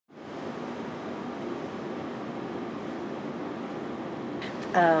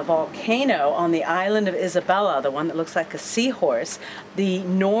a volcano on the island of Isabella, the one that looks like a seahorse, the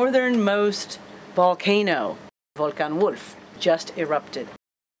northernmost volcano, Volcan Wolf, just erupted.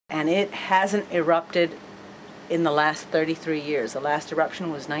 And it hasn't erupted in the last 33 years. The last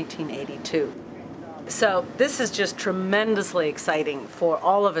eruption was 1982. So this is just tremendously exciting for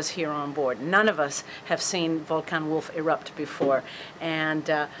all of us here on board. None of us have seen Volcan Wolf erupt before, and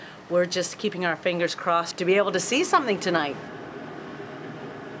we're just keeping our fingers crossed to be able to see something tonight.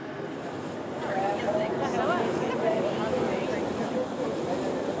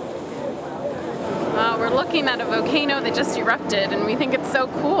 We're looking at a volcano that just erupted, and we think it's so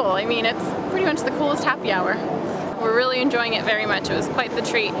cool. I mean, it's pretty much the coolest happy hour. We're really enjoying it very much. It was quite the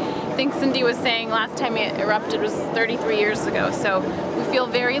treat. I think Cindy was saying last time it erupted was 33 years ago, so we feel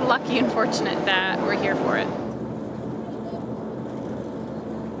very lucky and fortunate that we're here for it.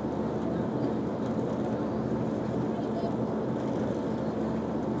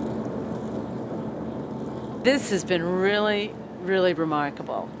 This has been really, really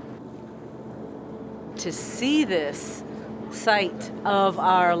remarkable. To see this site of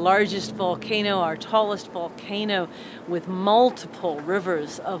our largest volcano, our tallest volcano, with multiple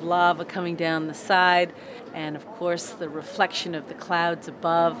rivers of lava coming down the side, and of course the reflection of the clouds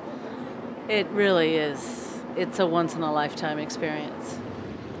above, it really is, it's a once-in-a-lifetime experience.